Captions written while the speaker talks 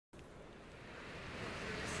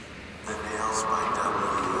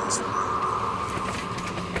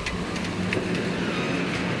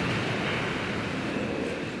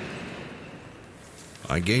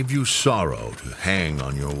I gave you sorrow to hang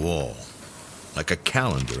on your wall, like a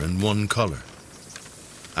calendar in one color.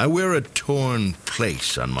 I wear a torn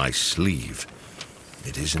place on my sleeve.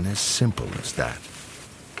 It isn't as simple as that.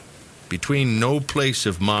 Between no place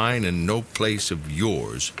of mine and no place of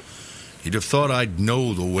yours, you'd have thought I'd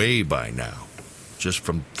know the way by now, just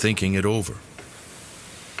from thinking it over.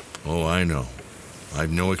 Oh, I know.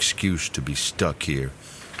 I've no excuse to be stuck here,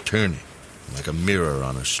 turning like a mirror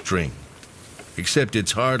on a string. Except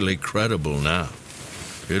it's hardly credible now.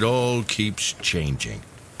 It all keeps changing.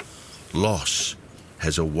 Loss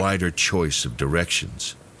has a wider choice of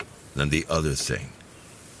directions than the other thing.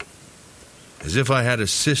 As if I had a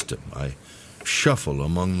system, I shuffle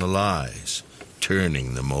among the lies,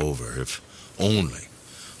 turning them over, if only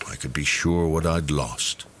I could be sure what I'd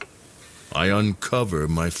lost. I uncover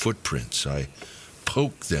my footprints. I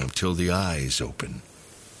poke them till the eyes open.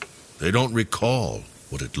 They don't recall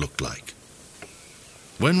what it looked like.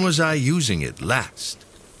 When was I using it last?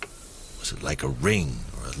 Was it like a ring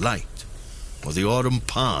or a light, or the autumn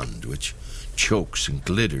pond which chokes and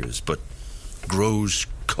glitters but grows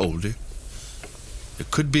colder?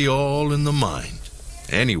 It could be all in the mind.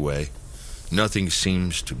 Anyway, nothing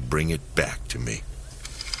seems to bring it back to me.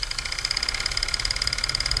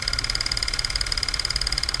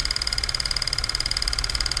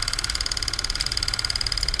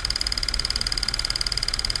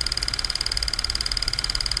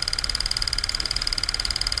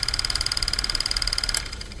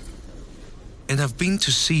 And I've been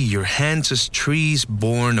to see your hands as trees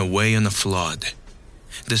borne away on a flood.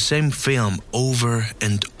 The same film over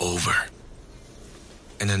and over.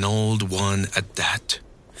 And an old one at that,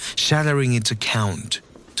 shattering its account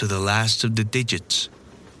to the last of the digits.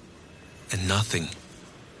 And nothing.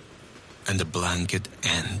 And the blanket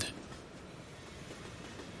end.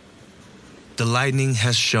 The lightning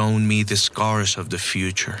has shown me the scars of the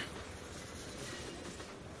future.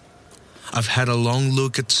 I've had a long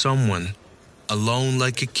look at someone alone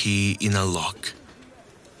like a key in a lock,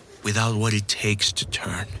 without what it takes to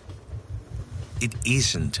turn. It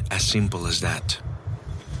isn't as simple as that.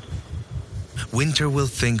 Winter will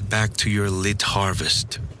think back to your lit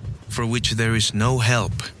harvest, for which there is no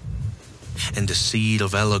help, and the seed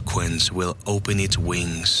of eloquence will open its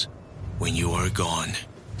wings when you are gone.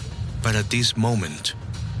 But at this moment,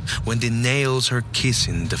 when the nails are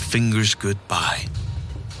kissing the fingers goodbye,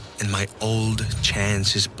 and my old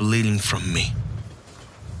chance is bleeding from me,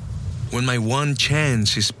 when my one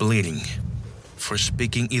chance is bleeding for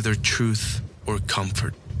speaking either truth or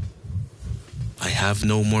comfort, I have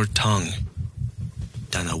no more tongue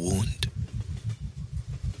than a wound.